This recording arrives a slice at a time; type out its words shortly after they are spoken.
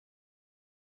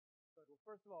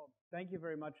First of all, thank you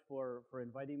very much for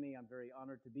inviting me. I'm very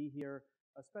honored to be here,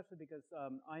 especially because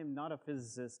I am not a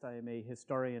physicist. I am a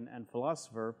historian and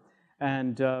philosopher,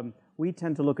 and we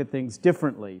tend to look at things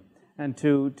differently. And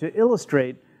to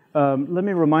illustrate, let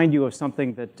me remind you of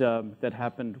something that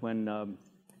happened when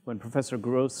Professor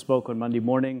Gross spoke on Monday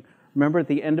morning. Remember at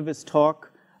the end of his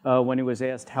talk, when he was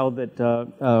asked how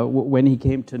when he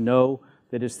came to know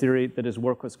that his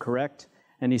work was correct,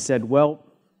 and he said, well,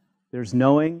 there's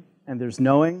knowing and there's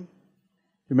knowing.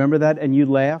 Remember that? And you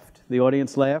laughed, the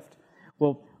audience laughed.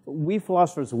 Well, we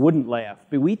philosophers wouldn't laugh,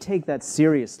 but we take that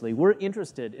seriously. We're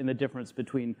interested in the difference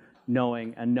between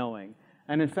knowing and knowing.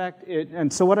 And in fact,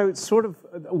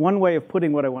 one way of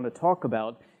putting what I want to talk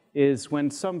about is when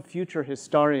some future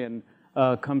historian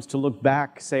comes to look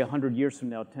back, say 100 years from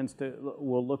now,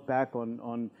 will look back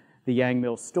on the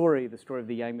Yang-Mills story, the story of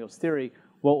the Yang-Mills theory.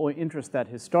 What will interest that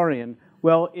historian?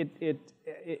 Well,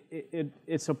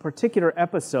 it's a particular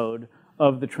episode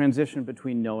of the transition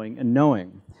between knowing and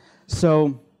knowing.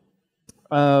 So,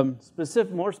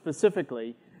 more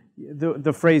specifically,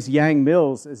 the phrase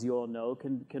Yang-Mills, as you all know,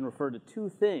 can refer to two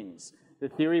things. The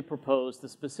theory proposed, the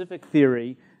specific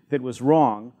theory that was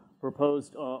wrong,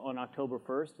 proposed on October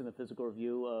 1st in the Physical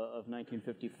Review of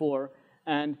 1954,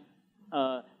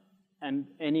 and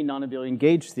any non-abelian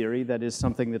gauge theory, that is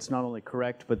something that's not only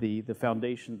correct, but the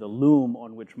foundation, the loom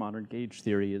on which modern gauge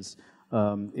theory is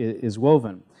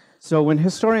woven. So when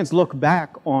historians look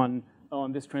back on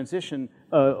this transition,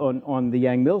 on the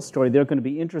Yang-Mills story, they're going to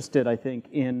be interested, I think,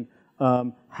 in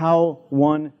how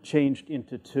one changed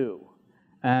into two.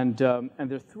 And there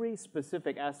are three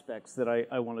specific aspects that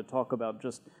I want to talk about,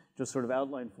 just sort of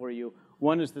outline for you.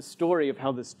 One is the story of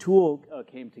how this tool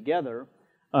came together.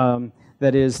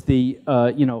 That is,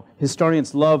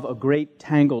 historians love a great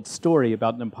tangled story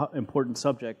about an important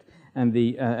subject, and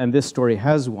this story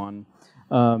has one.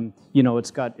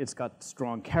 It's got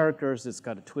strong characters, it's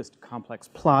got a twisted, complex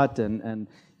plot, and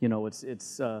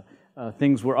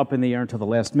things were up in the air until the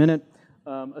last minute.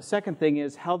 A second thing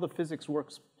is how the physics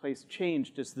workplace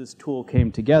changed as this tool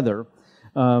came together.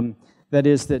 That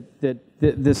is,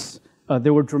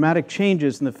 there were dramatic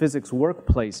changes in the physics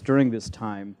workplace during this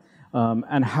time.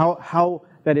 And how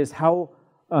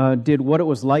did what it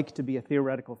was like to be a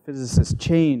theoretical physicist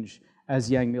change as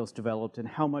Yang-Mills developed, and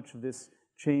how much of this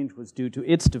change was due to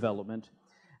its development?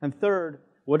 And third,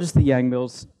 what does the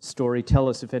Yang-Mills story tell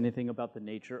us, if anything, about the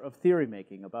nature of theory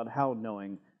making, about how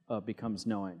knowing becomes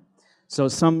knowing? So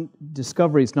some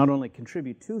discoveries not only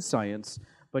contribute to science,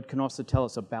 but can also tell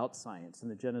us about science.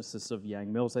 And the genesis of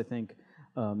Yang-Mills, I think,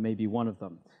 may be one of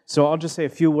them. So I'll just say a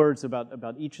few words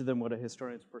about each of them, what a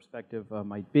historian's perspective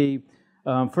might be.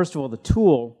 First of all, the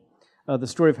tool, the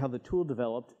story of how the tool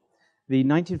developed. The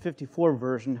 1954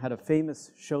 version had a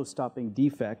famous show-stopping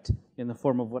defect in the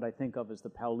form of what I think of as the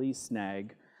Pauli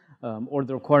snag, or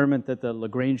the requirement that the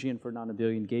Lagrangian for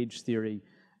non-abelian gauge theory,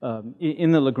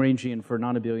 in the Lagrangian for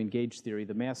non-abelian gauge theory,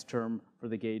 the mass term for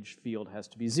the gauge field has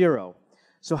to be 0.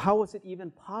 So how was it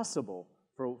even possible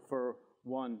for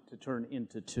one to turn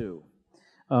into two?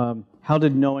 How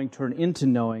did knowing turn into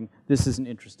knowing? This is an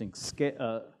interesting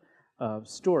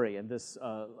story, and this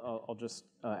I'll just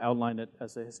outline it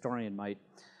as a historian might.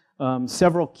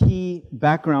 Several key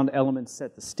background elements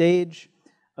set the stage.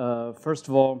 First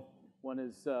of all, one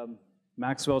is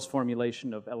Maxwell's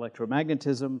formulation of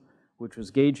electromagnetism, which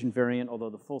was gauge invariant, although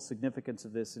the full significance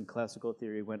of this in classical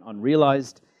theory went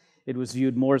unrealized. It was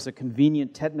viewed more as a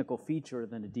convenient technical feature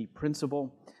than a deep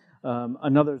principle.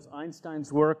 Another is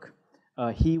Einstein's work.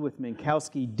 He, with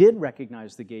Minkowski, did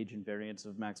recognize the gauge invariance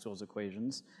of Maxwell's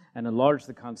equations and enlarged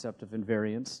the concept of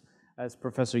invariance. As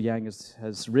Professor Yang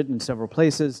has written in several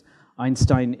places,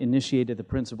 Einstein initiated the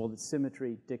principle that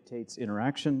symmetry dictates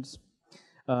interactions.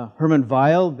 Hermann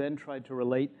Weyl then tried to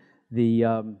relate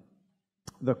the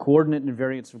coordinate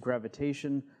invariance of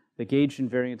gravitation, the gauge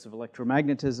invariance of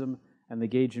electromagnetism, and the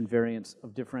gauge invariance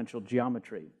of differential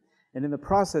geometry. And in the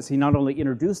process, he not only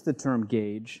introduced the term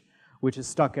gauge, which has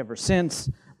stuck ever since,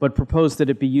 but proposed that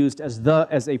it be used as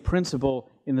a principle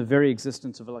in the very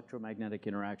existence of electromagnetic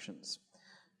interactions.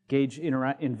 Gauge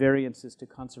invariance is to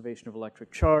conservation of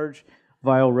electric charge.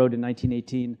 Weyl wrote in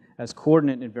 1918 as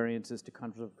coordinate invariance is to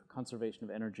conservation of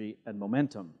energy and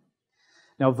momentum.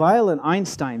 Now, Weyl and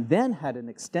Einstein then had an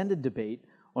extended debate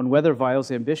on whether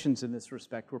Weyl's ambitions in this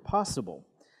respect were possible,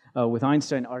 with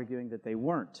Einstein arguing that they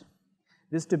weren't.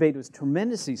 This debate was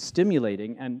tremendously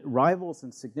stimulating and rivals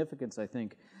in significance, I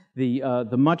think, the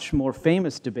much more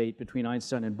famous debate between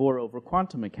Einstein and Bohr over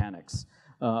quantum mechanics,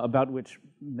 about which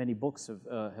many books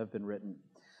have been written.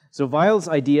 So Weyl's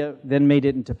idea then made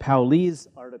it into Pauli's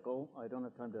article. I don't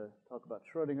have time to talk about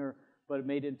Schrödinger, but it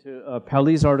made into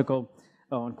Pauli's article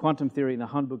on quantum theory in the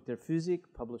Handbuch der Physik,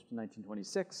 published in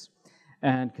 1926,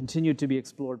 and continued to be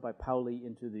explored by Pauli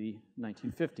into the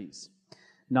 1950s.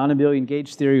 Non-abelian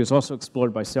gauge theory was also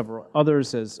explored by several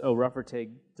others, as O.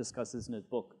 Raffertig discusses in his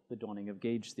book, The Dawning of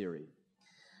Gauge Theory.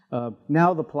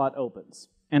 Now the plot opens.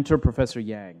 Enter Professor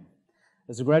Yang.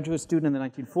 As a graduate student in the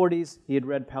 1940s, he had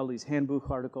read Pauli's Handbuch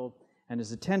article, and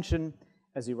his attention,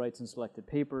 as he writes in selected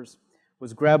papers,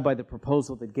 was grabbed by the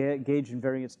proposal that gauge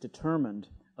invariance determined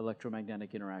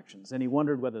electromagnetic interactions. And he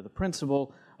wondered whether the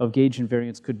principle of gauge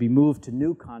invariance could be moved to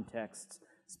new contexts,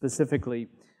 specifically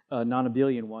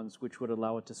non-abelian ones, which would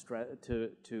allow it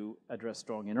to address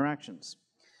strong interactions.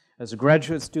 As a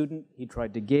graduate student, he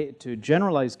tried to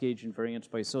generalize gauge invariance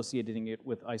by associating it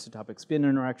with isotopic spin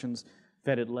interactions,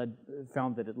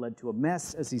 found that it led to a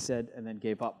mess, as he said, and then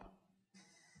gave up.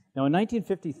 Now, in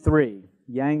 1953,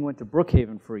 Yang went to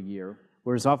Brookhaven for a year,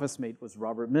 where his office mate was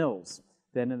Robert Mills,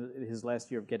 then in his last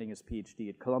year of getting his PhD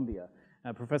at Columbia.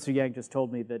 Professor Yang just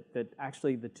told me that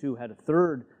actually the two had a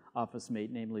third office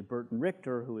mate, namely Burton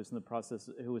Richter, who was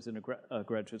a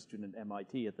graduate student at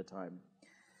MIT at the time.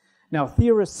 Now,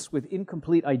 theorists with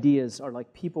incomplete ideas are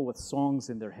like people with songs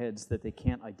in their heads that they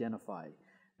can't identify.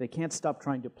 They can't stop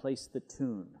trying to place the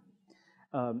tune.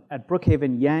 At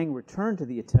Brookhaven, Yang returned to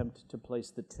the attempt to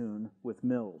place the tune with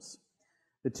Mills.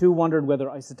 The two wondered whether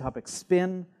isotopic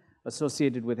spin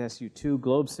associated with SU2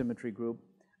 global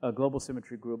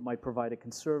symmetry group might provide a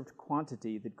conserved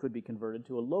quantity that could be converted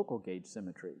to a local gauge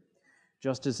symmetry.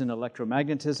 Just as in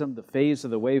electromagnetism, the phase of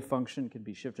the wave function can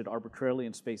be shifted arbitrarily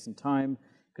in space and time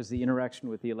because the interaction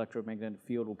with the electromagnetic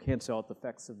field will cancel out the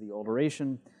effects of the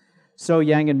alteration. So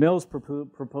Yang and Mills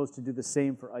proposed to do the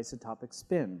same for isotopic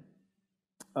spin,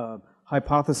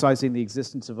 hypothesizing the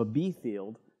existence of a B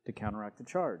field to counteract the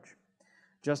charge.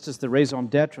 Just as the raison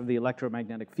d'etre of the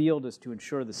electromagnetic field is to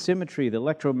ensure the symmetry of the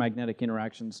electromagnetic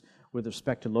interactions with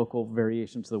respect to local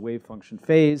variations of the wave function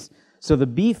phase, so the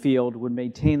B field would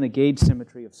maintain the gauge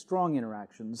symmetry of strong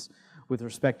interactions with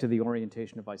respect to the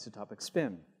orientation of isotopic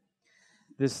spin.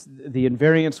 The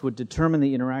invariance would determine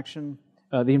the interaction.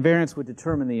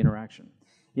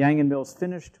 Yang and Mills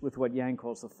finished with what Yang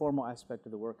calls the formal aspect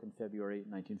of the work in February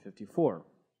 1954.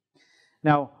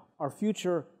 Now, our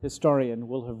future historian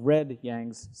will have read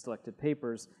Yang's selected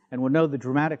papers and will know the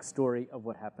dramatic story of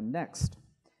what happened next.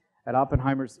 At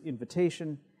Oppenheimer's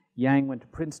invitation, Yang went to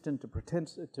Princeton to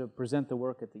present the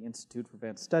work at the Institute for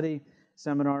Advanced Study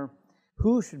seminar.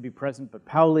 Who should be present but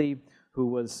Pauli,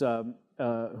 who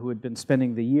had been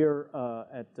spending the year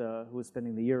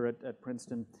at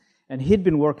Princeton, and he'd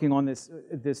been working on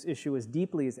this issue as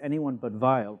deeply as anyone but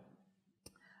Weil,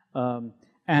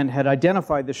 and had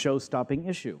identified the show-stopping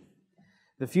issue.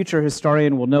 The future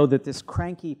historian will know that this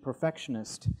cranky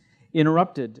perfectionist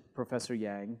interrupted Professor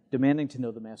Yang, demanding to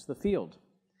know the mass of the field.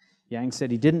 Yang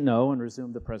said he didn't know and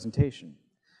resumed the presentation.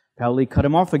 Pauli cut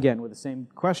him off again with the same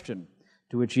question,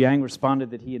 to which Yang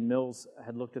responded that he and Mills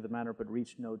had looked at the matter but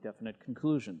reached no definite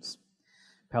conclusions.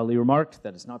 Pauli remarked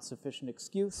that is not sufficient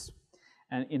excuse,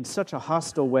 and in such a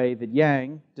hostile way that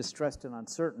Yang, distressed and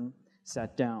uncertain,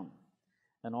 sat down.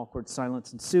 An awkward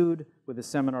silence ensued, with the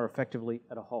seminar effectively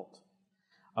at a halt.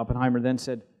 Oppenheimer then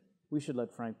said, "We should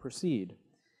let Frank proceed."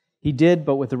 He did,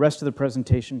 but with the rest of the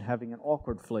presentation having an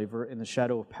awkward flavor in the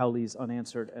shadow of Pauli's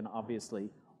unanswered and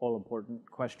obviously all-important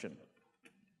question.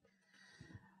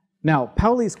 Now,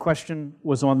 Pauli's question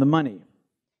was on the money.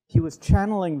 He was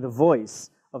channeling the voice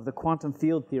of the quantum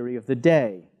field theory of the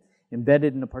day,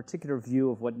 embedded in a particular view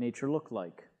of what nature looked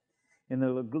like. In the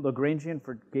Lagrangian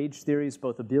for gauge theories,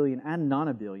 both abelian and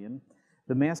non-abelian,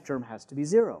 the mass term has to be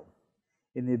zero.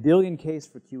 In the abelian case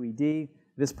for QED,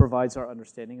 this provides our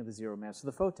understanding of the zero mass of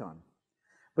the photon.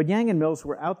 But Yang and Mills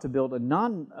were out to build a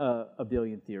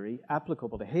non-abelian theory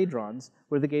applicable to hadrons,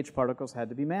 where the gauge particles had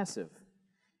to be massive.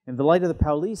 In the light of the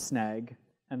Pauli snag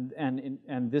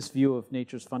and this view of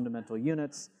nature's fundamental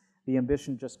units, the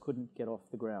ambition just couldn't get off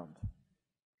the ground.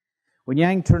 When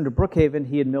Yang turned to Brookhaven,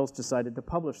 he and Mills decided to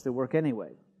publish their work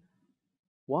anyway.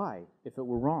 Why, if it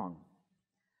were wrong?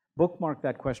 Bookmark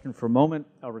that question for a moment.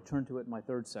 I'll return to it in my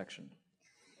third section.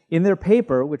 In their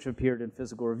paper, which appeared in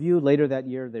Physical Review later that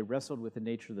year, they wrestled with the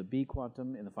nature of the B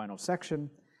quantum in the final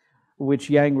section, which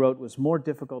Yang wrote was more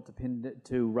difficult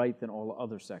to write than all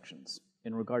other sections.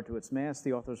 In regard to its mass,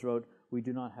 the authors wrote, "We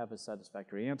do not have a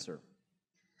satisfactory answer."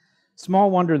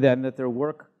 Small wonder then that their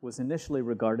work was initially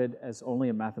regarded as only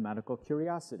a mathematical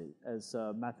curiosity, as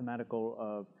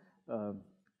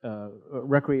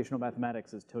recreational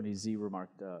mathematics, as Tony Z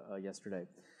remarked yesterday.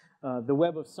 The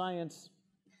Web of Science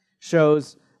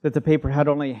shows that the paper had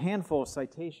only a handful of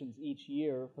citations each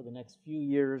year for the next few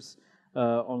years,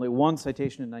 only one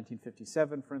citation in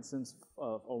 1957, for instance,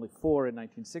 only 4 in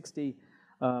 1960.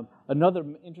 Another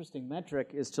interesting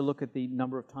metric is to look at the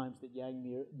number of times that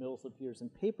Yang Mills appears in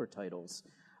paper titles,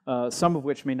 some of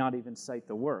which may not even cite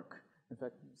the work. In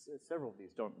fact, several of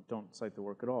these don't cite the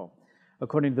work at all.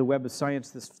 According to the Web of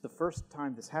Science, the first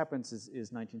time this happens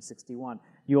is 1961.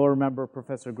 You all remember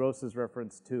Professor Gross's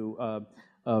reference to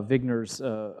Wigner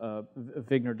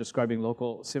describing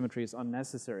local symmetry as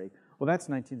unnecessary. Well, that's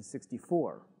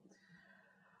 1964.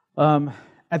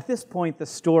 At this point, the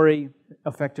story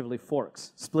effectively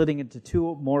forks, splitting into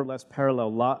two more or less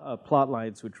parallel plot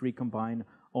lines which recombine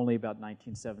only about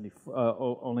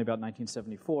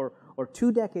 1974, or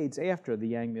 2 decades after the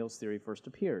Yang-Mills theory first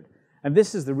appeared. And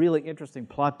this is the really interesting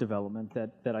plot development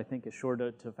that I think is sure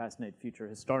to fascinate future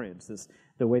historians,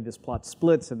 the way this plot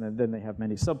splits, and then they have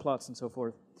many subplots and so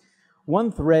forth.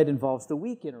 One thread involves the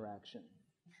weak interaction.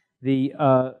 The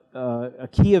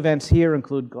key events here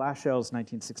include Glaschell's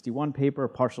 1961 paper,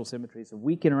 Partial Symmetries of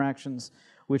Weak Interactions,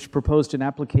 which proposed an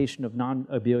application of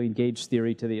non-abelian gauge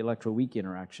theory to the electroweak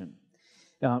interaction.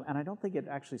 And I don't think it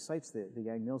actually cites the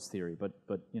Yang-Mills theory, but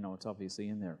you know, it's obviously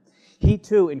in there. He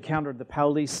too encountered the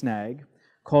Pauli snag,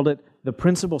 called it the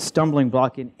principal stumbling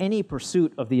block in any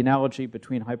pursuit of the analogy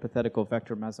between hypothetical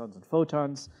vector mesons and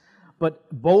photons, but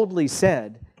boldly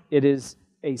said it is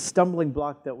a stumbling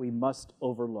block that we must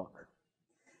overlook.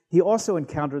 He also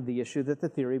encountered the issue that the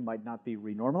theory might not be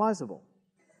renormalizable.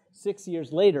 6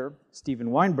 years later, Steven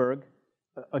Weinberg,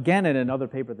 again in another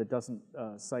paper that doesn't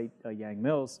cite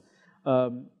Yang-Mills,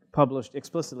 published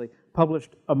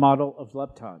a model of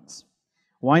leptons.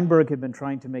 Weinberg had been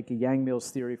trying to make a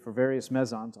Yang-Mills theory for various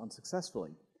mesons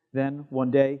unsuccessfully. Then, one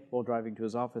day, while driving to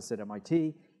his office at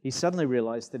MIT, he suddenly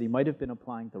realized that he might have been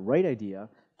applying the right idea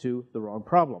to the wrong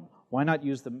problem. Why not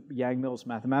use the Yang-Mills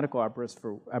mathematical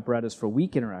apparatus for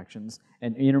weak interactions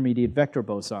and intermediate vector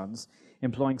bosons,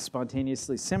 employing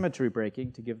spontaneously symmetry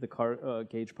breaking to give the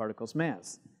gauge particles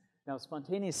mass? Now,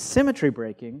 spontaneous symmetry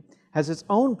breaking has its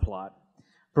own plot,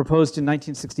 proposed in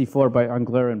 1964 by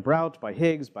Engler and Braut, by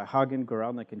Higgs, by Hagen,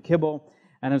 Guralnik, and Kibble,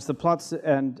 and its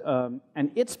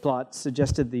plot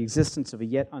suggested the existence of a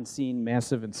yet unseen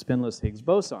massive and spinless Higgs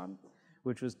boson,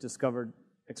 which was discovered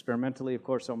experimentally, of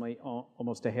course,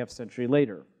 almost a half-century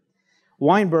later.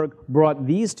 Weinberg brought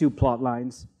these two plot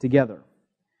lines together.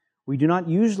 We do not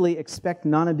usually expect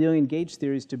non-abelian gauge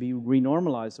theories to be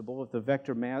renormalizable if the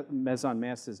vector meson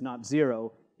mass is not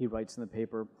 0, he writes in the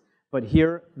paper, but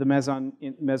here the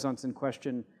mesons in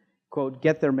question, quote,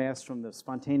 get their mass from the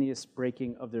spontaneous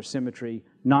breaking of their symmetry,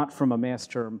 not from a mass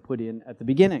term put in at the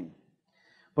beginning.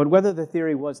 But whether the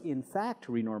theory was in fact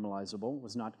renormalizable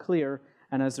was not clear,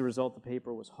 and as a result, the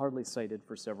paper was hardly cited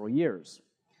for several years.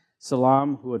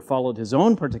 Salam, who had followed his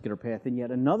own particular path in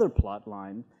yet another plot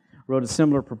line, wrote a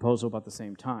similar proposal about the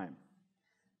same time.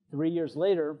 3 years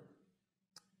later,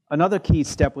 another key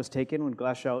step was taken when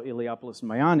Glaschell, Iliopoulos,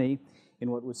 and Mayani,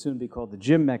 in what would soon be called the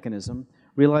Jim mechanism,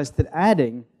 realized that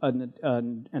adding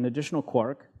an additional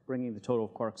quark, bringing the total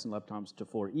of quarks and leptons to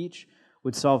 4 each,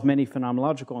 would solve many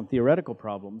phenomenological and theoretical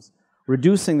problems,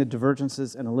 reducing the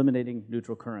divergences and eliminating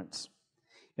neutral currents.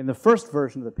 In the first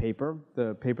version of the paper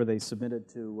they submitted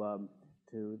to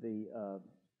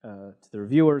the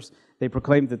reviewers, they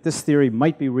proclaimed that this theory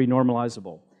might be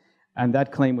renormalizable, and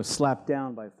that claim was slapped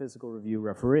down by a physical review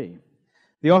referee.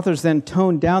 The authors then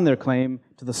toned down their claim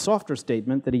to the softer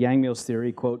statement that a Yang-Mills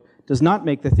theory, quote, does not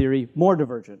make the theory more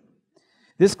divergent.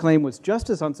 This claim was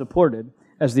just as unsupported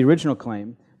as the original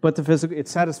claim, but it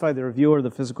satisfied the reviewer.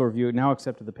 The physical review now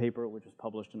accepted the paper, which was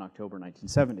published in October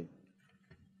 1970.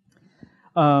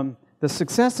 The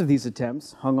success of these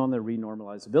attempts hung on their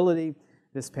renormalizability.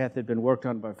 This path had been worked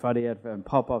on by Faddeev and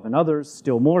Popov and others,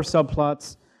 still more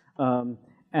subplots,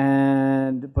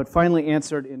 but finally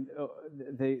answered in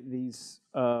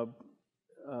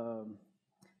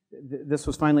this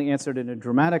was finally answered in a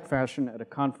dramatic fashion at a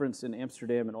conference in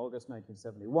Amsterdam in August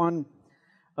 1971,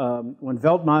 when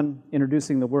Veltman,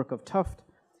 introducing the work of Tufte,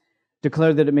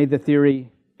 declared that it made the theory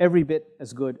every bit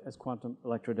as good as quantum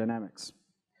electrodynamics.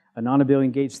 A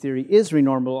non-abelian gauge theory is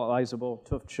renormalizable,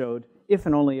 Tufte showed, if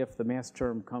and only if the mass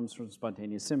term comes from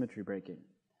spontaneous symmetry breaking.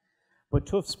 But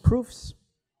Tufte's proofs,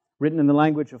 written in the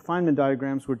language of Feynman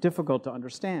diagrams, were difficult to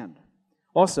understand.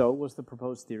 Also, was the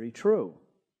proposed theory true?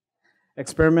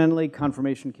 Experimentally,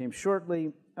 confirmation came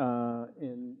shortly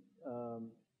in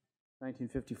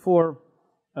 1954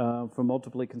 from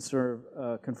multiply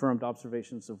confirmed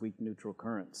observations of weak neutral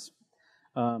currents.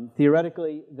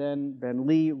 Theoretically, then, Ben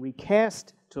Lee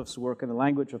recast Tufte's work in the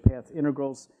language of path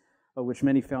integrals, which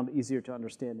many found easier to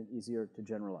understand and easier to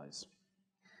generalize.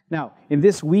 Now, in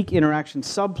this weak interaction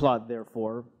subplot,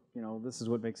 therefore, this is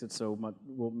what makes it so much,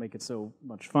 will make it so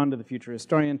much fun to the future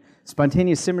historian.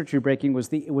 Spontaneous symmetry breaking was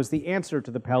the answer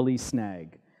to the Pauli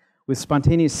snag. With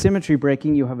spontaneous symmetry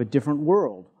breaking, you have a different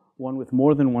world, one with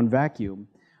more than one vacuum,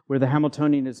 where the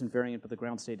Hamiltonian is invariant but the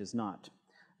ground state is not.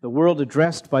 The world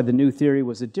addressed by the new theory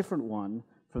was a different one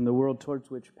from the world towards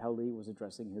which Pauli was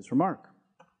addressing his remark.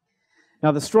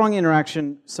 Now, the strong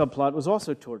interaction subplot was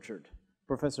also tortured.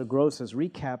 Professor Gross has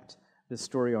recapped this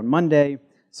story on Monday,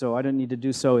 so I don't need to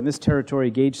do so. In this territory,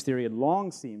 gauge theory had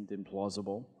long seemed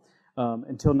implausible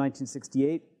until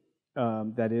 1968,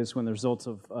 that is, when the results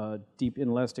of deep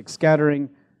inelastic scattering,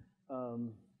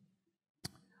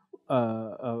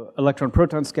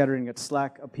 electron-proton scattering at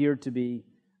SLAC appeared to be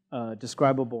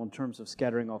describable in terms of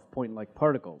scattering off point-like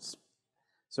particles.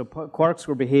 So quarks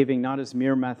were behaving not as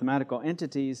mere mathematical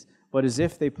entities, but as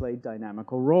if they played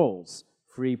dynamical roles,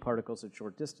 free particles at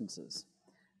short distances.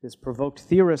 This provoked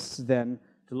theorists then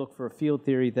to look for a field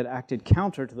theory that acted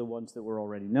counter to the ones that were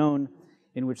already known,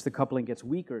 in which the coupling gets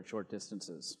weaker at short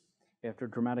distances. After a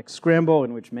dramatic scramble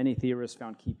in which many theorists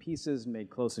found key pieces and made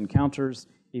close encounters,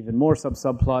 even more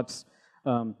subplots,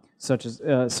 such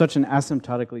an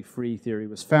asymptotically free theory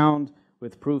was found,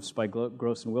 with proofs by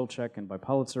Gross and Wilczek and by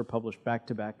Politzer published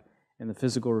back-to-back in the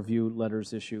Physical Review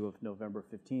Letters issue of November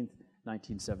 15th,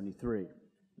 1973.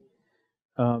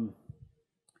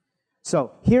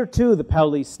 So here too the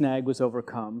Pauli snag was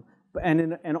overcome,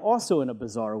 and also in a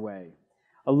bizarre way.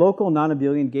 A local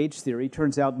non-abelian gauge theory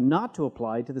turns out not to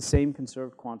apply to the same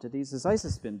conserved quantities as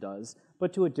isospin does,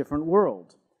 but to a different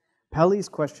world. Pauli's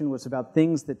question was about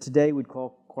things that today we'd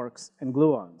call quarks and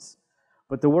gluons.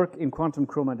 But the work in quantum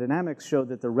chromodynamics showed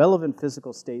that the relevant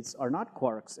physical states are not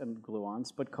quarks and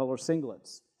gluons, but color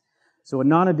singlets. So a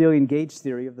non-abelian gauge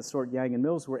theory of the sort Yang and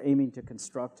Mills were aiming to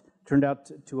construct turned out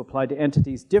to apply to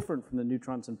entities different from the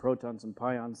neutrons and protons and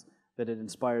pions that had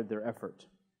inspired their effort.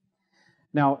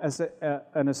 Now, as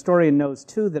an historian knows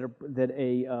too that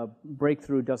a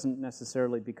breakthrough doesn't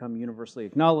necessarily become universally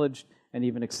acknowledged and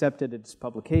even accepted at its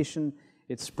publication.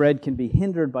 Its spread can be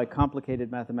hindered by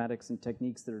complicated mathematics and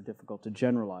techniques that are difficult to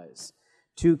generalize.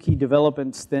 Two key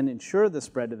developments then ensure the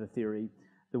spread of the theory: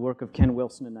 the work of Ken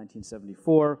Wilson in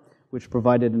 1974, which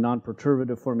provided a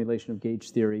non-perturbative formulation of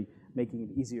gauge theory, making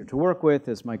it easier to work with,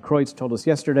 as Mike Kreutz told us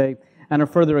yesterday, and a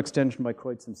further extension by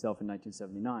Kreutz himself in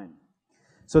 1979.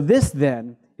 So this,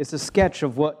 then, is a sketch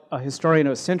of what a historian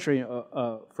of a century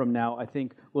from now, I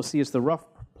think, will see as the rough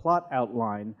plot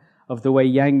outline of the way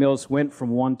Yang-Mills went from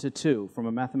 1 to 2, from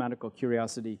a mathematical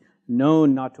curiosity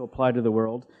known not to apply to the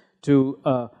world, to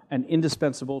an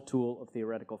indispensable tool of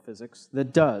theoretical physics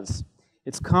that does.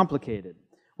 It's complicated.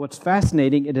 What's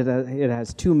fascinating, it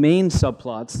has two main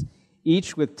subplots,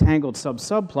 each with tangled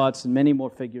sub-subplots and many more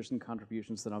figures and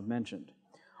contributions than I've mentioned.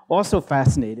 Also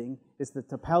fascinating is that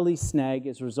the Pauli snag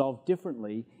is resolved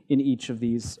differently in each of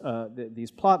these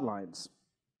plot lines,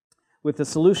 with the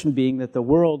solution being that the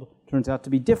world turns out to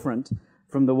be different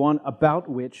from the one about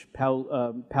which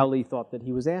Pauli thought that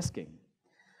he was asking.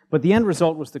 But the end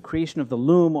result was the creation of the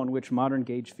loom on which modern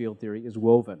gauge field theory is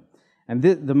woven. And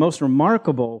the most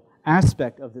remarkable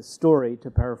aspect of this story, to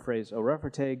paraphrase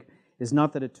O'Raffertig, is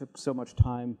not that it took so much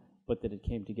time, but that it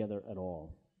came together at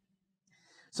all.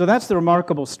 So that's the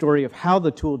remarkable story of how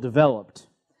the tool developed,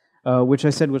 which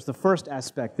I said was the first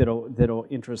aspect that'll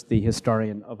interest the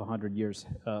historian of 100 years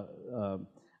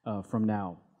from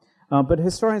now. But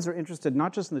historians are interested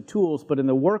not just in the tools, but in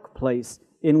the workplace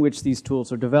in which these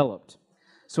tools are developed.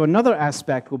 So another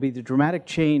aspect will be the dramatic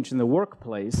change in the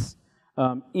workplace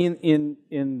in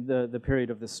the period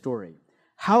of this story.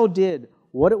 How did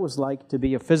what it was like to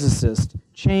be a physicist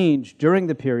change during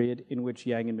the period in which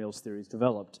Yang and Mills theories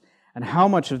developed, and how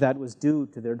much of that was due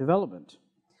to their development?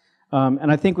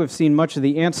 And I think we've seen much of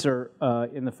the answer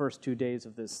in the first 2 days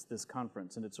of this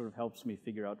conference, and it sort of helps me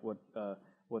figure out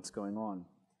what's going on.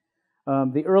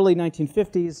 The early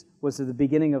 1950s was the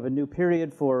beginning of a new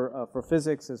period for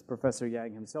physics, as Professor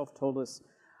Yang himself told us.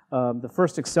 The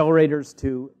first accelerators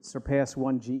to surpass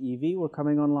 1 GeV were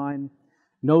coming online.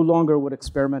 No longer would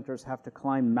experimenters have to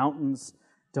climb mountains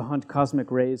to hunt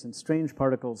cosmic rays and strange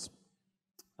particles,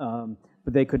 but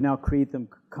they could now create them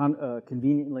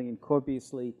conveniently and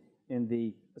copiously in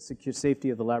the secure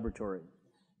safety of the laboratory.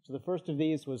 So the first of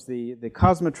these was the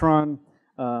Cosmotron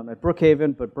at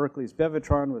Brookhaven, but Berkeley's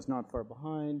Bevitron was not far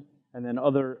behind, and then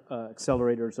other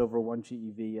accelerators over 1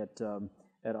 GeV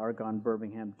at Argonne,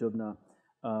 Birmingham, Dubna.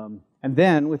 And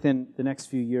then, within the next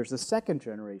few years, the second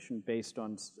generation based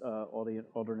on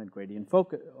alternating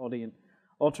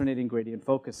gradient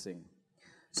focusing.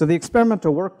 So the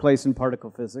experimental workplace in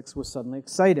particle physics was suddenly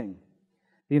exciting.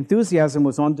 The enthusiasm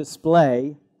was on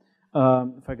display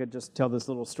if I could just tell this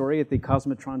little story, at the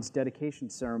Cosmotron's dedication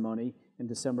ceremony in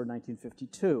December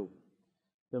 1952.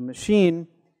 The machine,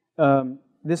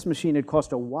 this machine had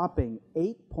cost a whopping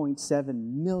 $8.7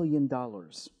 million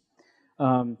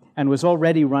and was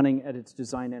already running at its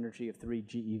design energy of 3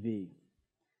 GeV.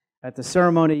 At the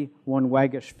ceremony, one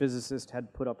waggish physicist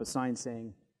had put up a sign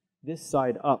saying, "This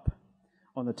side up,"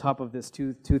 on the top of this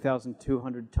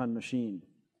 2,200-ton machine.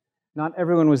 Not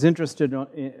everyone was interested,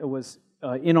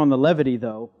 in on the levity,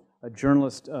 though. A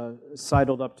journalist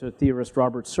sidled up to theorist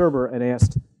Robert Serber and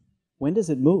asked, "When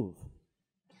does it move?"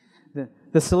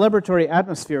 The celebratory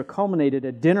atmosphere culminated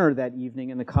at dinner that evening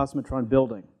in the Cosmotron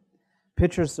building.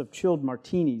 Pitchers of chilled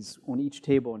martinis on each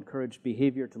table encouraged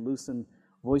behavior to loosen,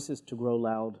 voices to grow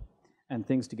loud, and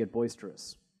things to get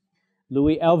boisterous.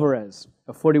 Luis Alvarez,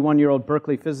 a 41-year-old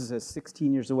Berkeley physicist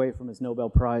 16 years away from his Nobel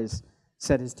Prize,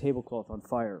 set his tablecloth on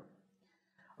fire.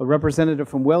 A representative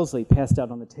from Wellesley passed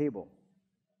out on the table.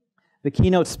 The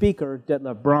keynote speaker,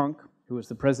 Detlef Bronk, who was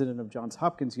the president of Johns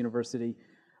Hopkins University,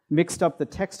 mixed up the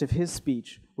text of his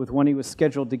speech with one he was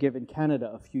scheduled to give in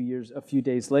Canada a few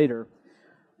days later,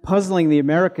 puzzling the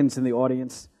Americans in the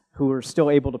audience who were still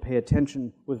able to pay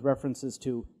attention with references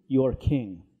to "your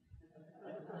king."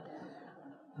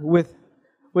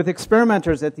 With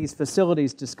experimenters at these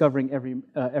facilities discovering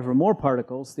ever more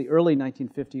particles, the early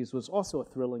 1950s was also a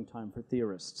thrilling time for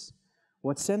theorists.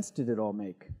 What sense did it all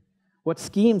make? What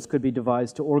schemes could be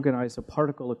devised to organize a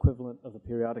particle equivalent of the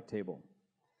periodic table?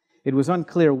 It was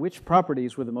unclear which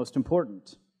properties were the most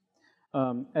important.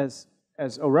 As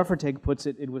O'Refferteg puts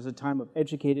it, it was a time of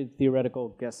educated theoretical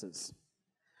guesses.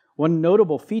 One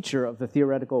notable feature of the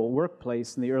theoretical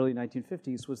workplace in the early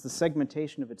 1950s was the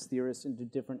segmentation of its theorists into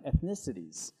different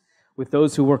ethnicities, with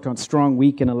those who worked on strong,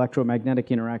 weak, and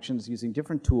electromagnetic interactions using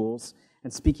different tools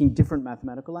and speaking different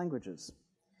mathematical languages.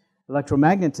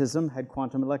 Electromagnetism had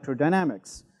quantum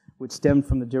electrodynamics, which stemmed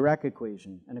from the Dirac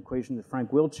equation, an equation that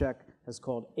Frank Wilczek has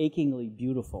called achingly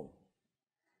beautiful.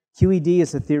 QED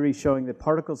is a theory showing that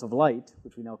particles of light,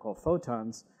 which we now call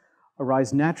photons,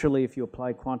 arise naturally if you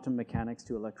apply quantum mechanics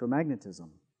to electromagnetism.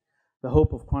 The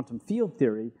hope of quantum field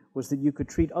theory was that you could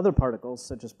treat other particles,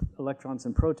 such as electrons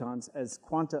and protons, as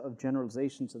quanta of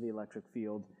generalizations of the electric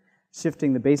field,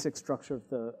 shifting the basic structure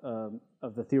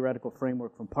of the theoretical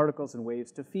framework from particles and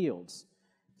waves to fields.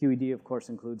 QED, of course,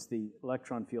 includes the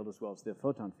electron field as well as the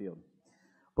photon field.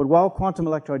 But while quantum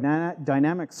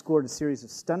electrodynamics scored a series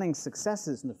of stunning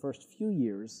successes in the first few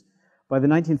years, by the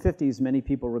 1950s, many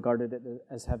people regarded it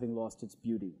as having lost its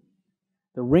beauty.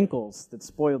 The wrinkles that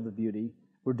spoiled the beauty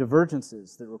were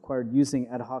divergences that required using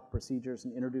ad hoc procedures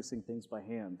and introducing things by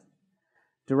hand.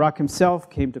 Dirac himself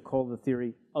came to call the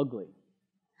theory ugly.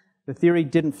 The theory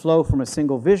didn't flow from a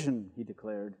single vision, he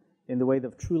declared, in the way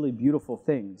of truly beautiful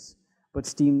things, but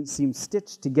seemed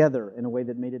stitched together in a way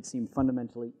that made it seem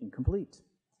fundamentally incomplete.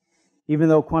 Even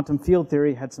though quantum field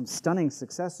theory had some stunning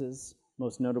successes,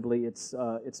 most notably its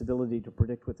ability to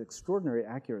predict with extraordinary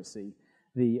accuracy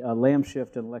the Lamb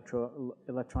shift and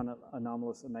electron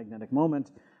anomalous magnetic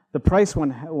moment, the price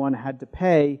one had to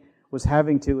pay was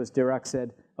having to, as Dirac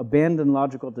said, abandon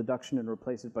logical deduction and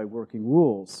replace it by working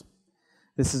rules.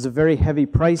 This is a very heavy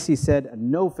price, he said,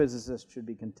 and no physicist should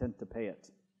be content to pay it.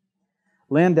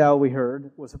 Landau, we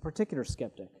heard, was a particular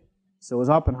skeptic. So was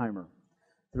Oppenheimer.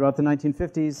 Throughout the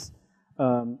 1950s,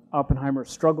 Oppenheimer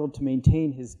struggled to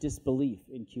maintain his disbelief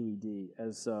in QED,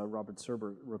 as Robert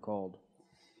Serber recalled.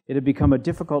 It had become a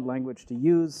difficult language to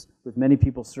use, with many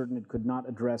people certain it could not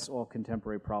address all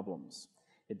contemporary problems.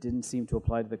 It didn't seem to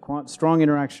apply to the strong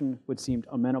interaction, which seemed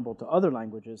amenable to other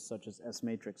languages, such as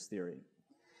S-matrix theory.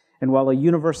 And while a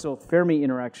universal Fermi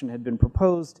interaction had been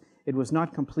proposed, it was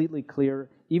not completely clear,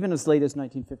 even as late as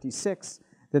 1956,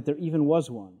 that there even was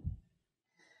one.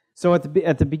 So at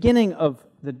the beginning of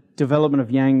the development of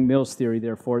Yang-Mills theory,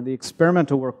 therefore, the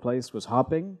experimental workplace was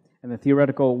hopping, and the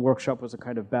theoretical workshop was a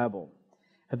kind of Babel.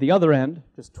 At the other end,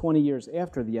 just 20 years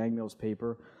after the Yang-Mills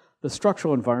paper, the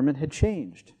structural environment had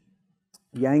changed.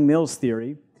 Yang-Mills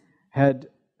theory had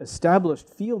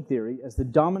established field theory as the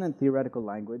dominant theoretical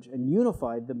language and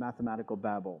unified the mathematical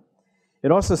Babel. It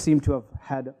also seemed to have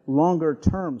had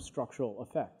longer-term structural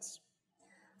effects.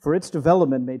 For its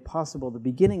development made possible the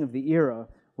beginning of the era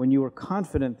when you were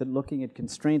confident that looking at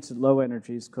constraints at low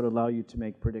energies could allow you to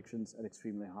make predictions at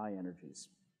extremely high energies.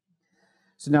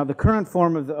 So now the current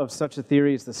form of such a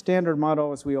theory is the standard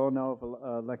model, as we all know, of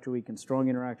electroweak and strong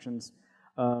interactions.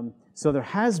 So there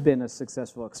has been a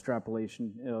successful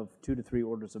extrapolation of 2 to 3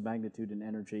 orders of magnitude in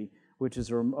energy, which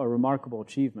is a remarkable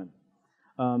achievement.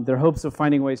 There are hopes of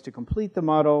finding ways to complete the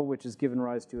model, which has given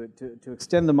rise to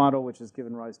extend the model, which has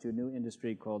given rise to a new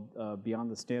industry called Beyond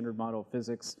the Standard Model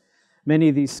Physics. Many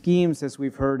of these schemes, as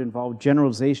we've heard, involve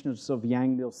generalizations of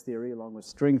Yang-Mills theory along with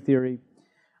string theory.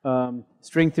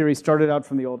 String theory started out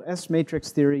from the old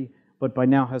S-matrix theory, but by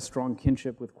now has strong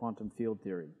kinship with quantum field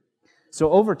theory.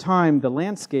 So over time, the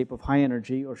landscape of high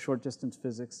energy or short distance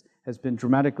physics has been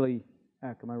dramatically,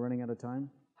 am I running out of time?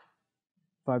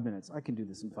 5 minutes, I can do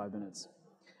this in 5 minutes.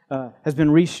 Has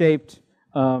been reshaped.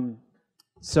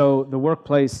 So the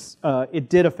workplace, it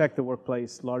did affect the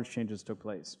workplace, large changes took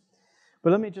place. But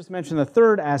let me just mention the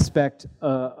third aspect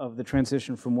of the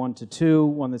transition from 1 to 2,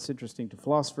 one that's interesting to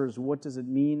philosophers. What does it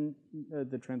mean,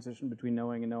 the transition between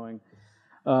knowing and knowing?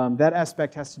 That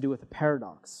aspect has to do with a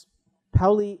paradox.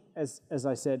 Pauli, as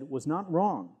I said, was not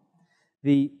wrong.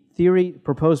 The theory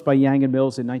proposed by Yang and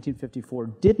Mills in 1954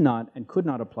 did not and could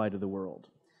not apply to the world.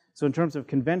 So in terms of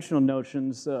conventional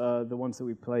notions, the ones that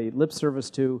we play lip service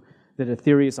to, that a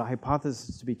theory is a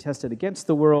hypothesis to be tested against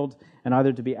the world and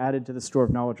either to be added to the store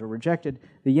of knowledge or rejected,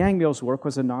 the Yang-Mills work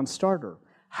was a non-starter.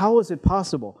 How is it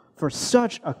possible for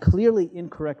such a clearly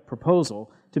incorrect proposal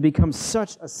to become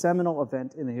such a seminal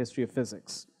event in the history of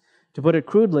physics? To put it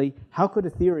crudely, how could a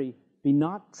theory be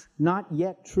not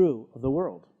yet true of the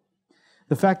world?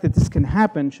 The fact that this can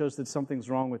happen shows that something's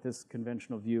wrong with this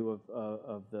conventional view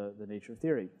of the nature of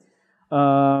theory.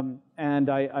 And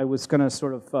I was going to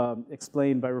sort of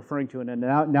explain by referring to an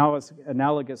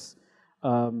analogous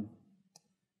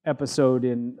episode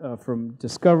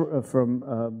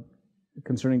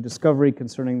concerning discovery,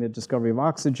 concerning the discovery of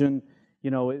oxygen.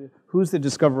 You know, who's the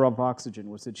discoverer of oxygen?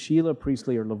 Was it Scheele,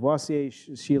 Priestley, or Lavoisier?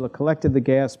 Scheele collected the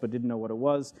gas but didn't know what it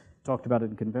was, talked about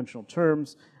it in conventional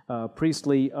terms.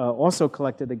 Priestley also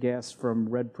collected the gas from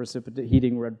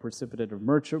heating red precipitate of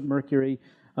mercury,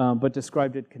 but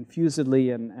described it confusedly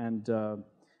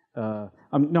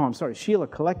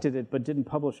Scheele collected it but didn't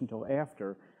publish until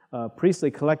after. Priestley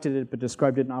collected it but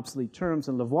described it in obsolete terms,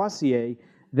 and Lavoisier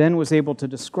then was able to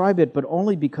describe it, but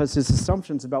only because his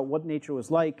assumptions about what nature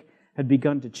was like had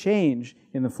begun to change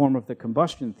in the form of the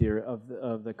combustion theory,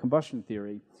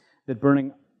 that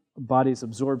burning bodies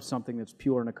absorb something that's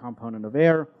pure and a component of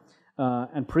air,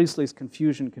 and Priestley's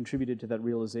confusion contributed to that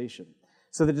realization.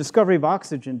 So the discovery of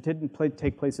oxygen didn't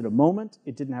take place at a moment.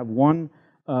 It didn't have one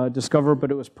discoverer, but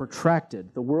it was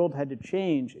protracted. The world had to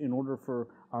change in order for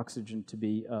oxygen to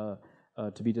be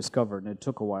discovered, and it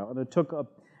took a while. And it took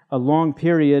a long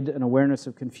period, an awareness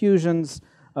of confusions,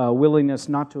 willingness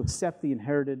not to accept the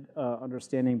inherited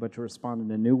understanding, but to respond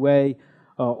in a new way,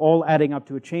 all adding up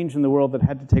to a change in the world that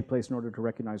had to take place in order to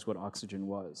recognize what oxygen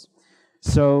was.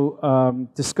 So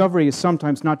discovery is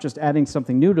sometimes not just adding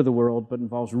something new to the world, but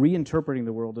involves reinterpreting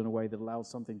the world in a way that allows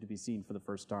something to be seen for the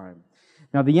first time.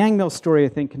 Now, the Yang-Mills story, I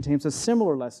think, contains a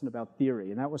similar lesson about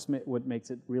theory, and that was what makes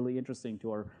it really interesting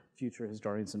to our future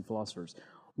historians and philosophers.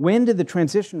 When did the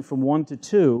transition from 1 to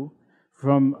 2,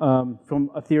 from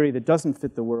a theory that doesn't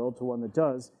fit the world to one that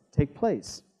does, take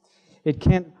place?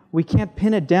 We can't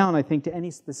pin it down, I think, to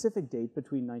any specific date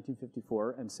between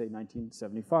 1954 and, say,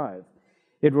 1975.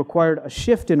 It required a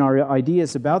shift in our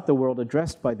ideas about the world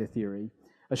addressed by the theory,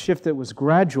 a shift that was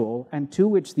gradual and to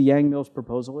which the Yang-Mills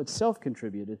proposal itself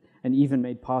contributed and even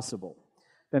made possible.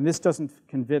 And this doesn't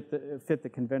fit the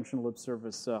conventional lip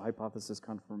service hypothesis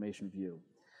confirmation view.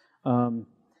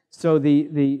 So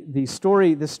the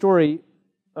story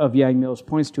of Yang-Mills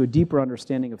points to a deeper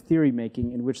understanding of theory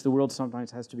making in which the world sometimes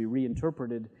has to be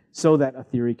reinterpreted so that a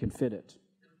theory can fit it.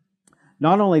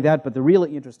 Not only that, but the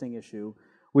really interesting issue,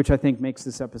 which I think makes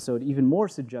this episode even more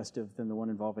suggestive than the one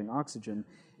involving oxygen,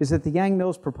 is that the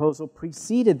Yang-Mills proposal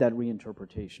preceded that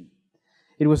reinterpretation.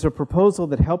 It was a proposal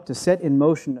that helped to set in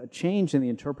motion a change in the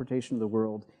interpretation of the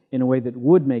world in a way that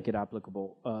would make it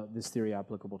applicable, this theory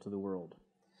applicable to the world.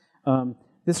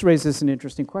 This raises an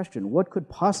interesting question. What could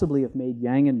possibly have made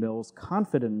Yang and Mills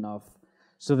confident enough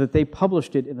so that they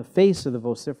published it in the face of the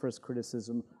vociferous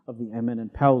criticism of the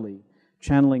eminent Pauli,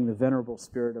 channeling the venerable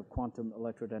spirit of quantum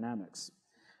electrodynamics?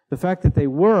 The fact that they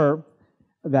were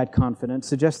that confident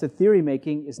suggests that theory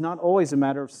making is not always a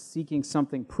matter of seeking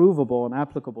something provable and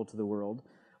applicable to the world,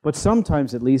 but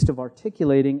sometimes at least of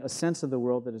articulating a sense of the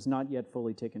world that has not yet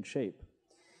fully taken shape.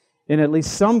 In at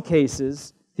least some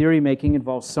cases, theory making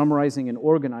involves summarizing and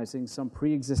organizing some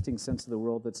pre-existing sense of the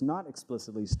world that's not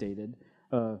explicitly stated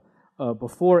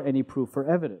before any proof or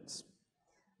evidence.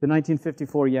 The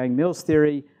 1954 Yang-Mills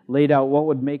theory laid out what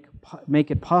would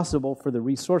make it possible for the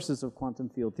resources of quantum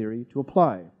field theory to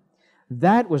apply.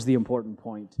 That was the important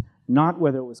point, not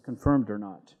whether it was confirmed or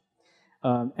not.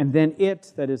 And then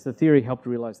that is the theory, helped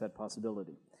realize that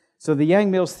possibility. So the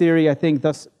Yang-Mills theory, I think,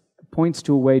 thus points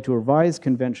to a way to revise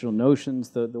conventional notions,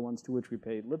 the ones to which we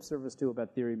paid lip service to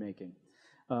about theory making.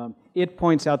 It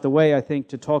points out the way, I think,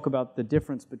 to talk about the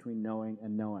difference between knowing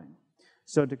and knowing.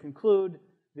 So to conclude,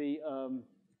 the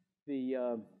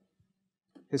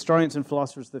historians and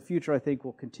philosophers of the future, I think,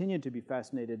 will continue to be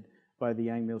fascinated by the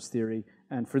Yang-Mills theory,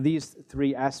 and for these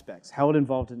three aspects: how it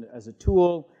evolved as a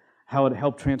tool, how it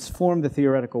helped transform the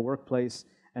theoretical workplace,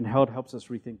 and how it helps us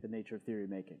rethink the nature of theory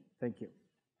making. Thank you.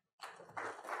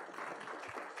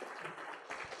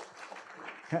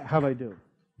 How do I do?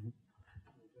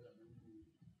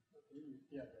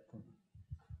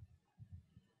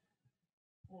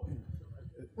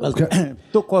 Well,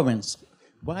 two comments.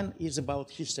 One is about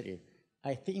history.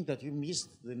 I think that you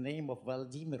missed the name of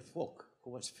Vladimir Fock,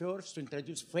 who was first to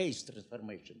introduce phase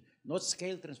transformation, not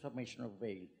scale transformation of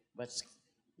Weyl, but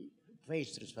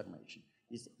phase transformation.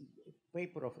 It's a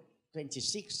paper of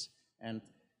 26, and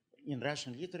in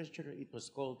Russian literature, it was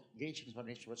called, gauge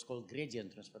transformation was called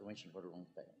gradient transformation for a long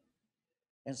time.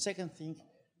 And second thing,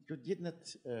 you did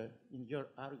not, in your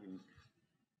argument,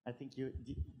 I think you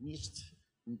missed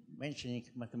mentioning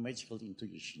mathematical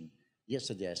intuition.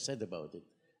 Yesterday I said about it,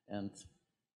 and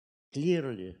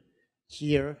clearly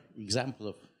here, example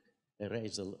of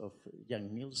erasal of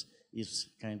Yang-Mills is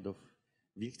kind of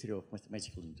victory of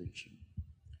mathematical intuition.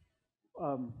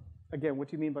 Again, what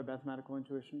do you mean by mathematical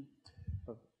intuition?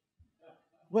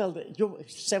 Well,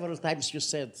 several times you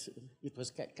said it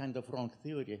was kind of wrong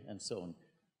theory and so on.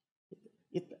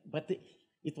 But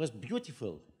it was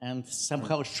beautiful and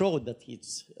somehow showed that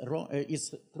it's wrong.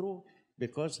 It's true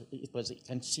because it was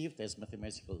conceived as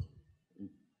mathematical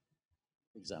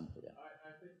example. Yeah.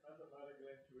 I think mathematical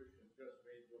intuition just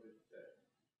means what it said.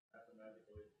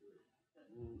 Mathematical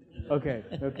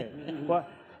intuition. Okay. Well,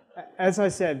 as I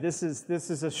said, this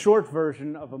is a short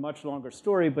version of a much longer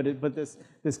story, but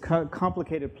this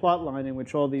complicated plot line in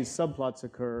which all these subplots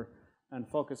occur, and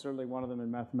focus certainly one of them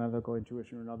in mathematical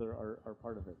intuition or another are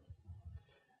part of it.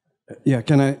 Yeah,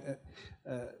 can I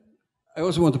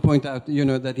also want to point out, that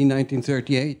in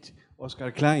 1938,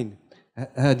 Oskar Klein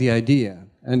had the idea,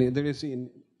 and there is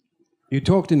you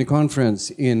talked in a conference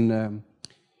in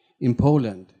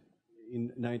Poland,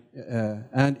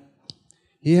 and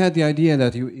he had the idea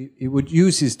that he would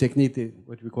use his technique,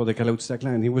 what we call the Kaluza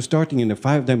line. He was starting in a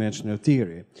 5-dimensional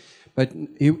theory, but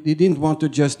he didn't want to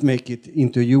just make it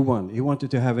into U1. He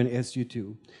wanted to have an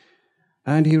SU2,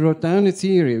 and he wrote down a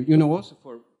theory, also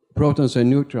for protons and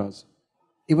neutrons.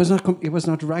 It was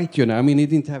not right, I mean, he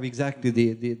didn't have exactly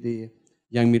the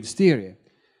Yang-Mills theory,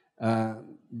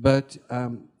 but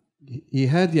he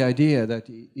had the idea that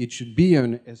it should be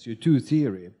an SU2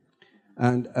 theory,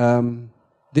 and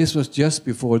this was just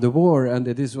before the war, and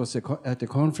this was at the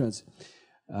conference,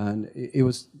 and it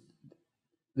was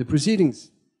the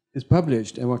proceedings is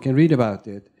published, and one can read about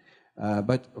it,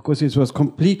 but of course it was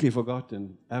completely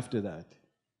forgotten after that.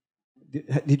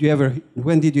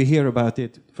 When did you hear about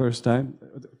it first time,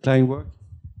 Klein work?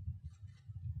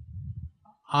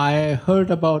 I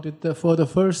heard about it for the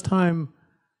first time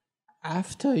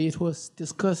after it was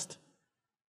discussed,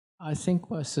 I think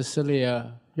was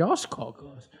Cecilia Yoshkog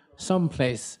or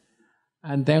someplace,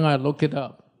 and then I looked it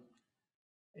up.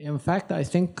 In fact, I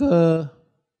think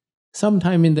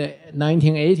sometime in the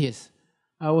 1980s,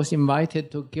 I was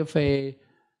invited to give a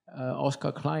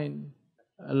Oskar Klein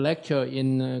a lecture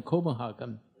in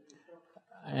Copenhagen,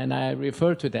 and I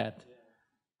refer to that.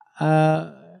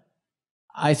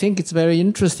 I think it's very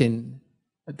interesting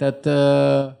that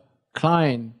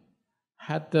Klein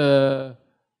had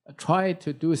tried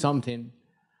to do something,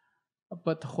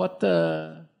 but what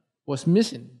was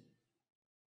missing,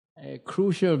 a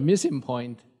crucial missing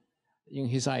point in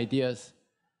his ideas,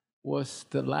 was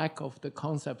the lack of the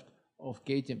concept of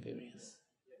gauge invariance.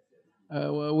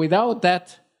 Without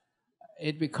that,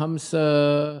 it becomes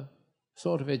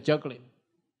sort of a juggling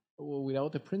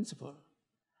without a principle.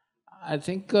 I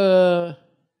think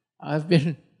I've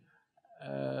been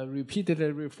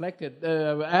repeatedly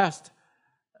asked,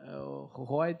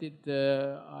 why did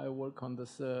I work on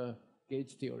this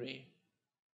gauge theory?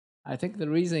 I think the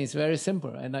reason is very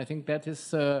simple, and I think that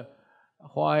is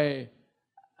why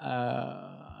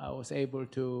I was able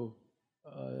to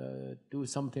do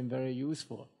something very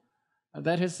useful. And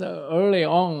that is early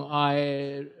on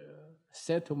I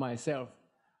said to myself,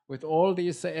 with all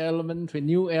these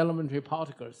new elementary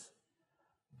particles,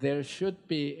 there should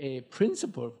be a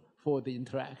principle for the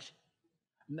interaction.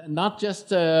 Not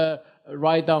just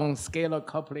write down scalar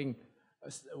coupling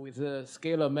with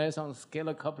scalar mesons,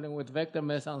 scalar coupling with vector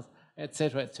mesons,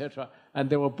 etc., etc. And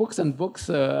there were books and books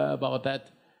about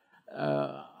that.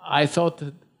 I thought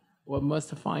one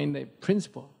must find a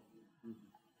principle.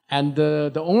 And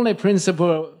the only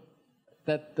principle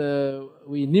that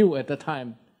we knew at the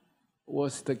time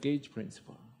was the gauge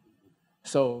principle.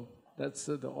 So that's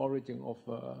the origin of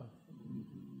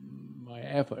my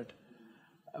effort.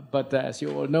 But as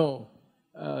you all know,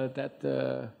 that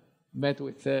met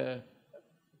with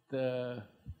the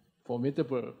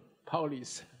formidable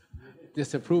Pauli's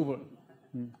disapproval.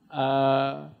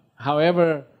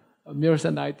 However, Mills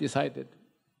and I decided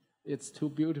it's too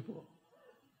beautiful.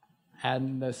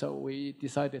 And so we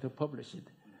decided to publish it.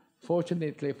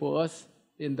 Fortunately for us,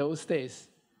 in those days,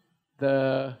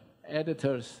 the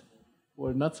editors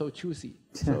were not so choosy,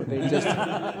 so they just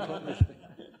published it.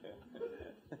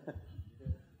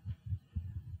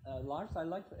 Lars, I'd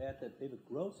like to add that David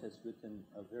Gross has written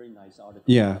a very nice article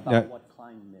about what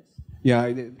Klein missed.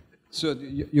 Yeah, so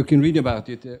you can read about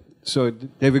it. So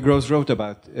David Gross wrote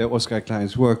about Oscar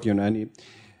Klein's work, you know, and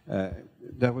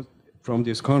that was from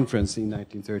this conference in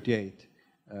 1938.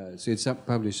 So it's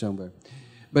published somewhere.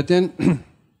 But then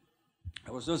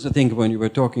I was also thinking when you were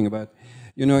talking about,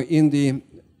 you know,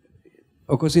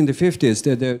 of course in the 50s,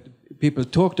 the people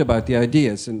talked about the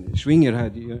ideas, and Schwinger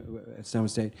had, at some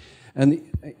stage, and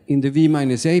in the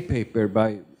V-A paper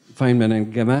by Feynman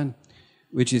and Gaman,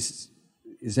 which is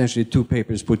essentially two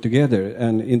papers put together,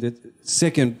 and in the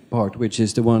second part, which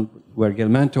is the one where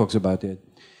Gelman talks about it,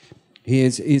 he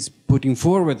is putting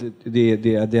forward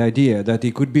the idea that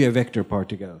it could be a vector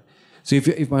particle. So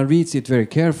if one reads it very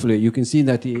carefully, you can see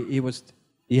that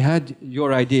he had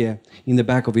your idea in the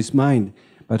back of his mind,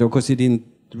 but of course he didn't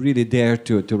really dare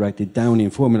to write it down in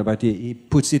formula, but he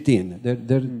puts it in.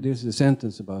 There's a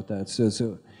sentence about that. So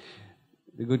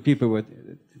the good people were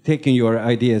taking your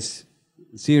ideas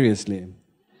seriously.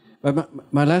 But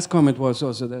my last comment was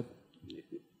also that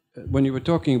when you were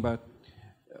talking about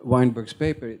Weinberg's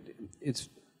paper, it's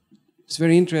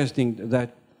very interesting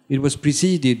that it was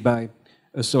preceded by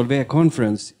a Solvay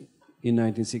conference in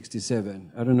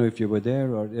 1967. I don't know if you were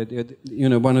there or, you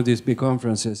know, one of these big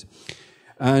conferences.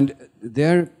 And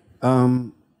there,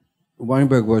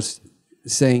 Weinberg was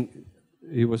saying,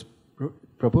 he was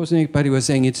proposing it, but he was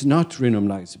saying it's not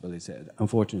renormalizable, he said,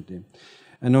 unfortunately.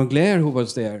 And Angler, who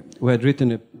was there, who had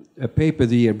written a paper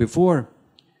the year before,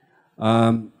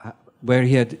 where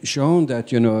he had shown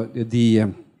that, you know,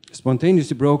 the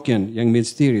spontaneously broken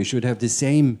Yang-Mills theory should have the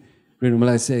same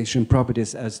renormalization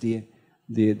properties as the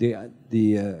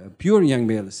pure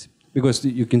Yang-Mills, because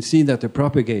you can see that the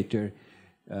propagator,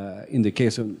 in the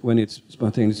case of when it's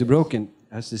spontaneously broken,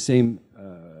 has the same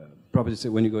properties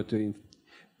when you go to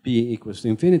p equals to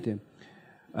infinity.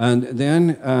 And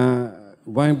then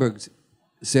Weinberg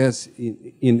says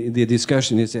in the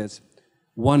discussion, he says,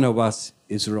 one of us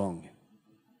is wrong.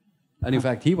 And in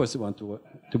fact, he was the one to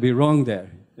be wrong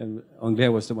there, and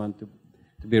Angler was the one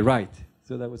to be right.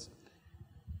 So that was,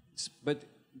 but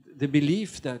the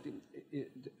belief that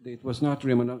it was not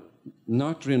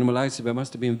renormalizable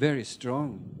must have been very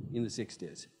strong in the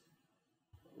 60s.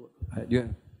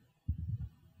 Yeah.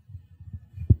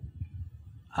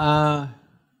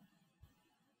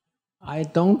 I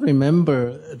don't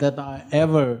remember that I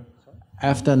ever,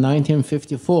 after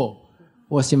 1954,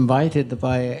 was invited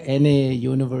by any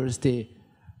university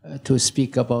to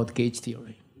speak about gauge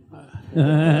theory.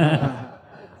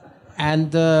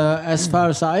 And as far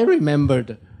as I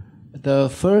remembered, the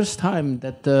first time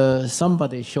that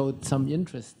somebody showed some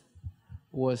interest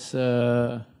was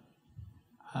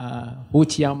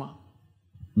Uchiyama.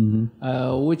 Mm-hmm.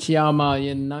 Uchiyama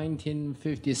in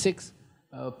 1956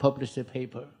 published a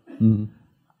paper.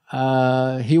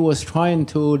 Mm-hmm. He was trying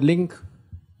to link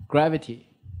gravity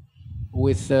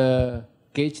with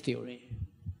gauge theory.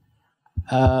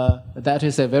 That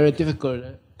is a very difficult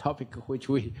topic which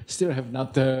we still have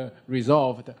not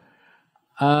resolved.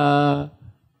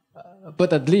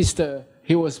 But at least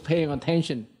he was paying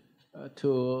attention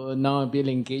to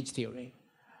non-abelian gauge theory.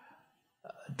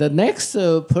 The next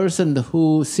person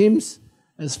who seems,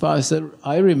 as far as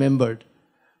I remembered,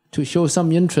 to show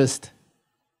some interest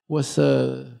was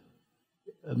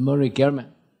Murray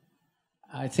Gell-Mann.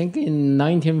 I think in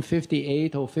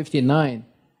 1958 or 59,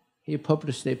 he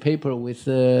published a paper with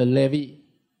Levy,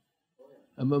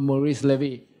 Maurice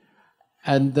Levy,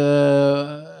 and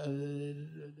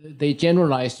they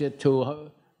generalized it to,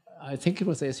 I think it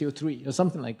was SU3 or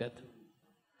something like that.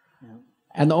 Yeah.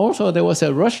 And also there was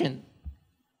a Russian.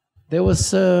 There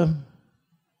was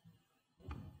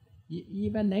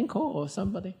Ivanenko or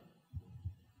somebody.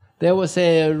 There was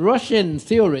a Russian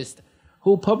theorist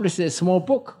who published a small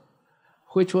book,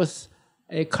 which was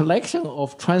a collection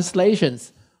of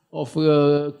translations of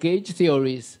gauge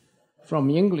theories from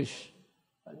English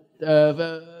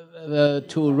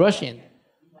to Russian.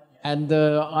 And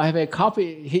I have a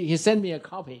copy. He sent me a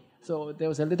copy. So there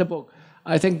was a little book.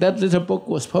 I think that little book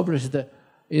was published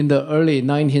in the early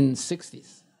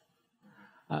 1960s.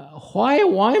 Why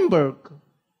Weinberg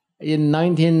in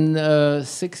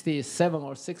 1967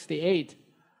 or 68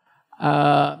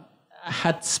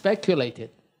 had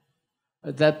speculated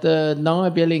that the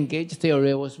non-abelian gauge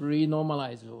theory was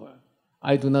renormalized over,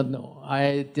 I do not know.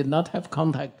 I did not have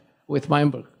contact with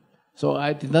Weinberg, so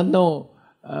I did not know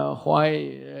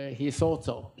why he thought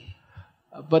so.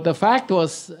 But the fact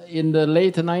was, in the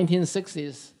late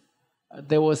 1960s,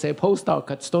 there was a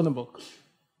postdoc at Stony Brook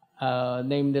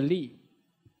named Lee.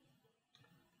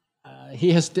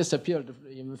 He has disappeared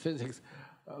in physics.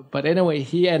 But anyway,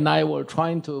 he and I were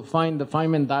trying to find the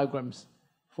Feynman diagrams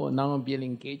for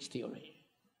non-abelian gauge theory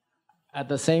at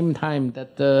the same time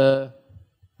that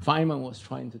Feynman was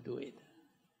trying to do it.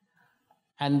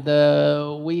 And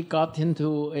we got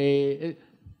into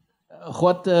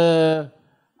what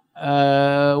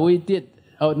we did.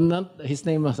 Oh, not his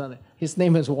name was his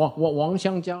name is Wang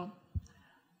Xiangjia.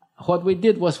 What we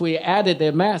did was we added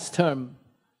a mass term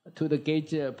to the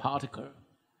gauge particle,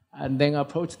 and then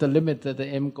approached the limit that the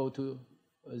m go to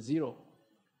 0.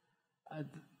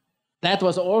 That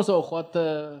was also what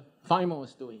Feynman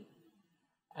was doing.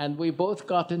 And we both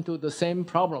got into the same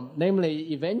problem,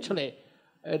 namely, eventually,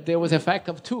 there was a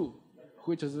factor of 2,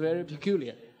 which was very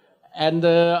peculiar. And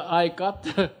I got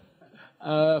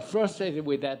frustrated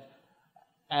with that.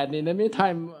 And in the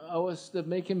meantime, I was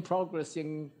making progress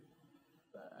in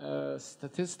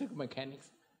statistical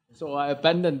mechanics. So I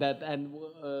abandoned that and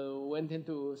went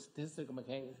into statistical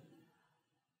mechanics.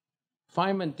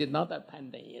 Feynman did not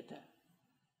abandon it.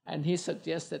 And he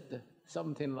suggested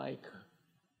something like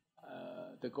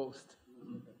the ghost.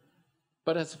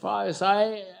 But as far as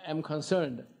I am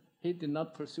concerned, he did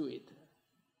not pursue it.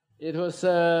 It was,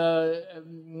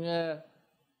 I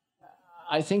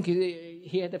think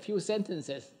he had a few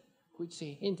sentences which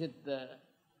he hinted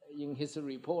in his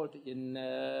report in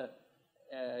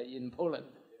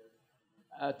Poland.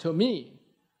 To me,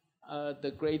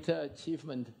 the greater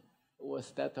achievement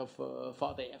was that of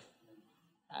Faraday.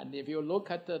 And if you look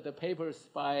at the papers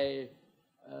by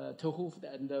Terhooft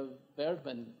and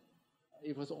Bergman,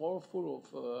 it was all full of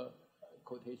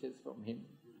quotations from him.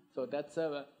 So that's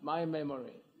my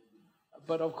memory.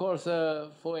 But of course,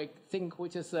 for a thing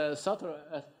which is sort of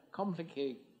as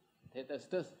complicated as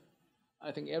this,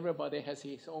 I think everybody has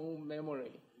his own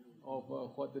memory of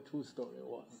what the true story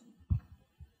was.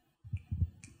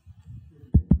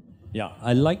 Yeah,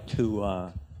 I'd like to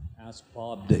ask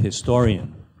Bob, the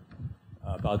historian,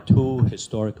 about 2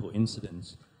 historical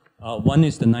incidents. One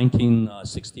is the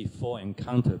 1964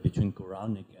 encounter between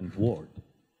Guralnik and Ward,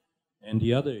 and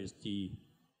the other is the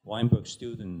Weinberg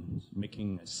students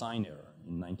making a sign error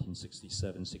in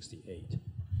 1967-68,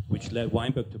 which led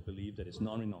Weinberg to believe that it's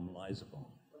non-renormalizable.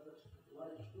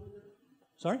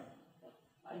 Sorry?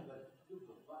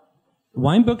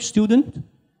 Weinberg student?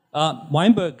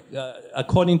 Weinberg,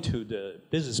 according to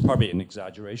this is probably an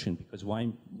exaggeration because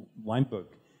Weinberg,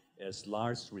 as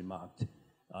Lars remarked,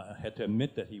 had to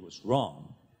admit that he was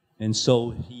wrong. And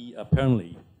so he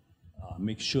apparently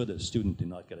made sure that the student did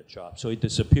not get a job. So he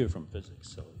disappeared from physics.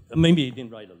 So maybe he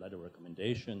didn't write a letter of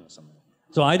recommendation or something.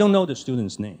 So I don't know the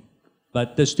student's name.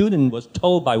 But the student was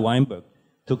told by Weinberg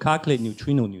to calculate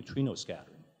neutrino-neutrino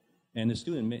scattering. And the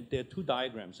student there are 2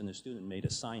 diagrams, and the student made a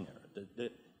sign error.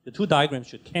 The 2 diagrams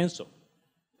should cancel.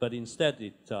 But instead,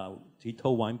 he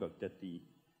told Weinberg that the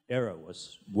error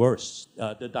was worse,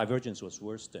 the divergence was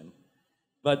worse than.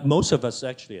 But most of us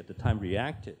actually at the time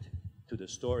reacted to the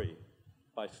story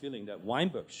by feeling that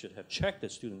Weinberg should have checked the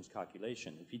student's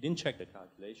calculation. If he didn't check the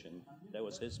calculation, that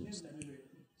was his mistake.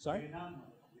 Sorry?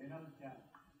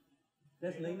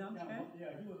 That's Lei Nam Chen? Yeah,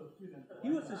 he was a student. He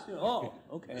was a student. Oh,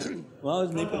 okay. Well,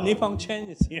 Nipong Chen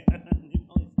is here.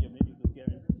 Nipong is here. Maybe you could get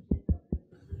him.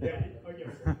 Yeah, okay.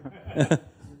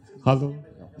 Hello.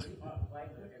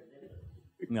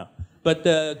 No. But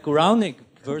the Guralnik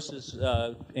versus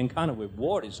encounter with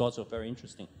Ward is also very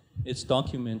interesting. It's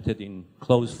documented in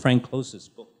Frank Close's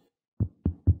book.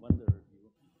 Wonder if you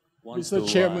want Mr.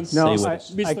 to Chairman. say what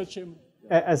Mr. Chairman.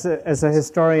 As a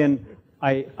historian,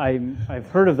 I've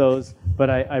heard of those, but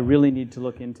I really need to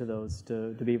look into those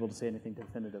to be able to say anything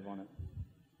definitive on it.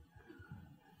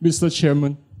 Mr.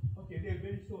 Chairman. Okay, they're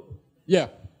very short. Yeah,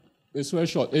 it's very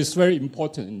short. It's very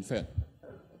important, in fact.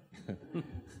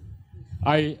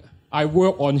 I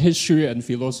work on history and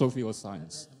philosophy of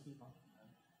science.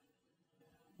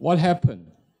 What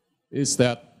happened is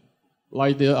that,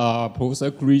 like the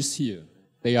Professor Crease here,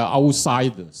 they are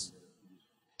outsiders.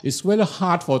 It's very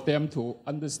hard for them to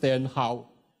understand how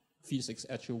physics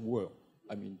actually works.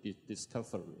 I mean, the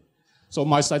discovery. So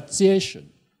my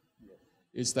suggestion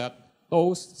is that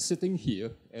those sitting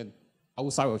here and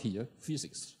outside of here,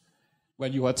 physics.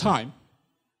 When you have time,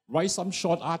 write some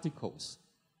short articles.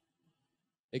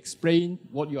 Explain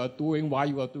what you are doing, why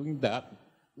you are doing that.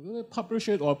 Publish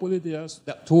it or put it there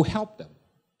to help them.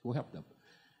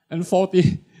 And for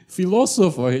the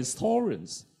philosopher,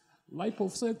 historians, like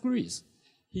Professor Crease,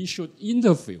 he should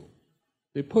interview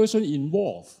the person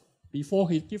involved before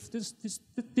he gives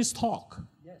this talk.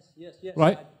 Yes.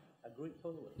 Right? I agree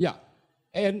totally. Yeah.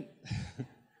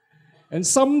 And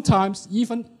sometimes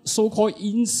even so-called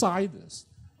insiders,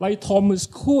 like Thomas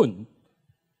Kuhn,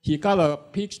 he got a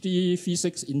PhD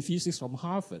in physics from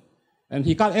Harvard, and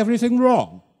he got everything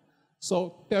wrong.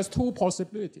 So there's two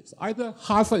possibilities. Either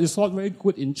Harvard is not very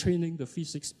good in training the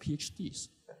physics PhDs,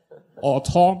 or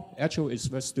Tom actually is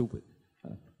very stupid.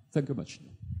 Thank you much.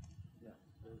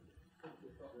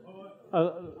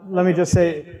 Let me just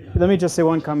say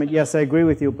one comment. Yes, I agree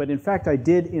with you. But in fact, I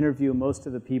did interview most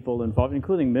of the people involved,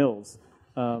 including Mills,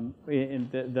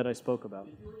 that I spoke about.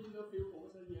 Did you interview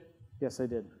Professor Yen? Yes, I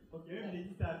did.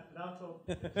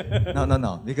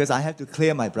 No, because I have to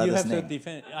clear my brother's name. You have to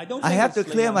defend. I have to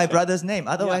clear my brother's name,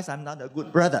 otherwise I'm not a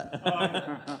good brother.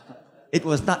 It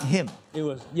was not him. It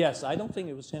was, yes, I don't think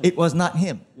it was him. It was not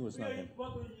him. It was not him.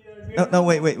 No,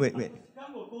 wait.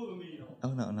 Oh,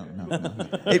 no.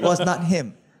 It was not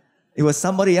him. It was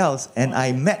somebody else, and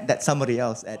I met that somebody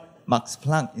else at Max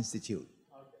Planck Institute.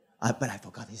 But I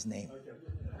forgot his name.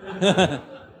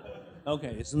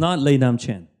 Okay, it's not Lei Nam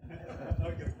Chen.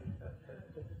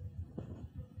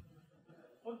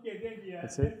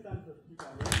 That's it.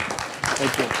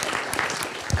 Thank you.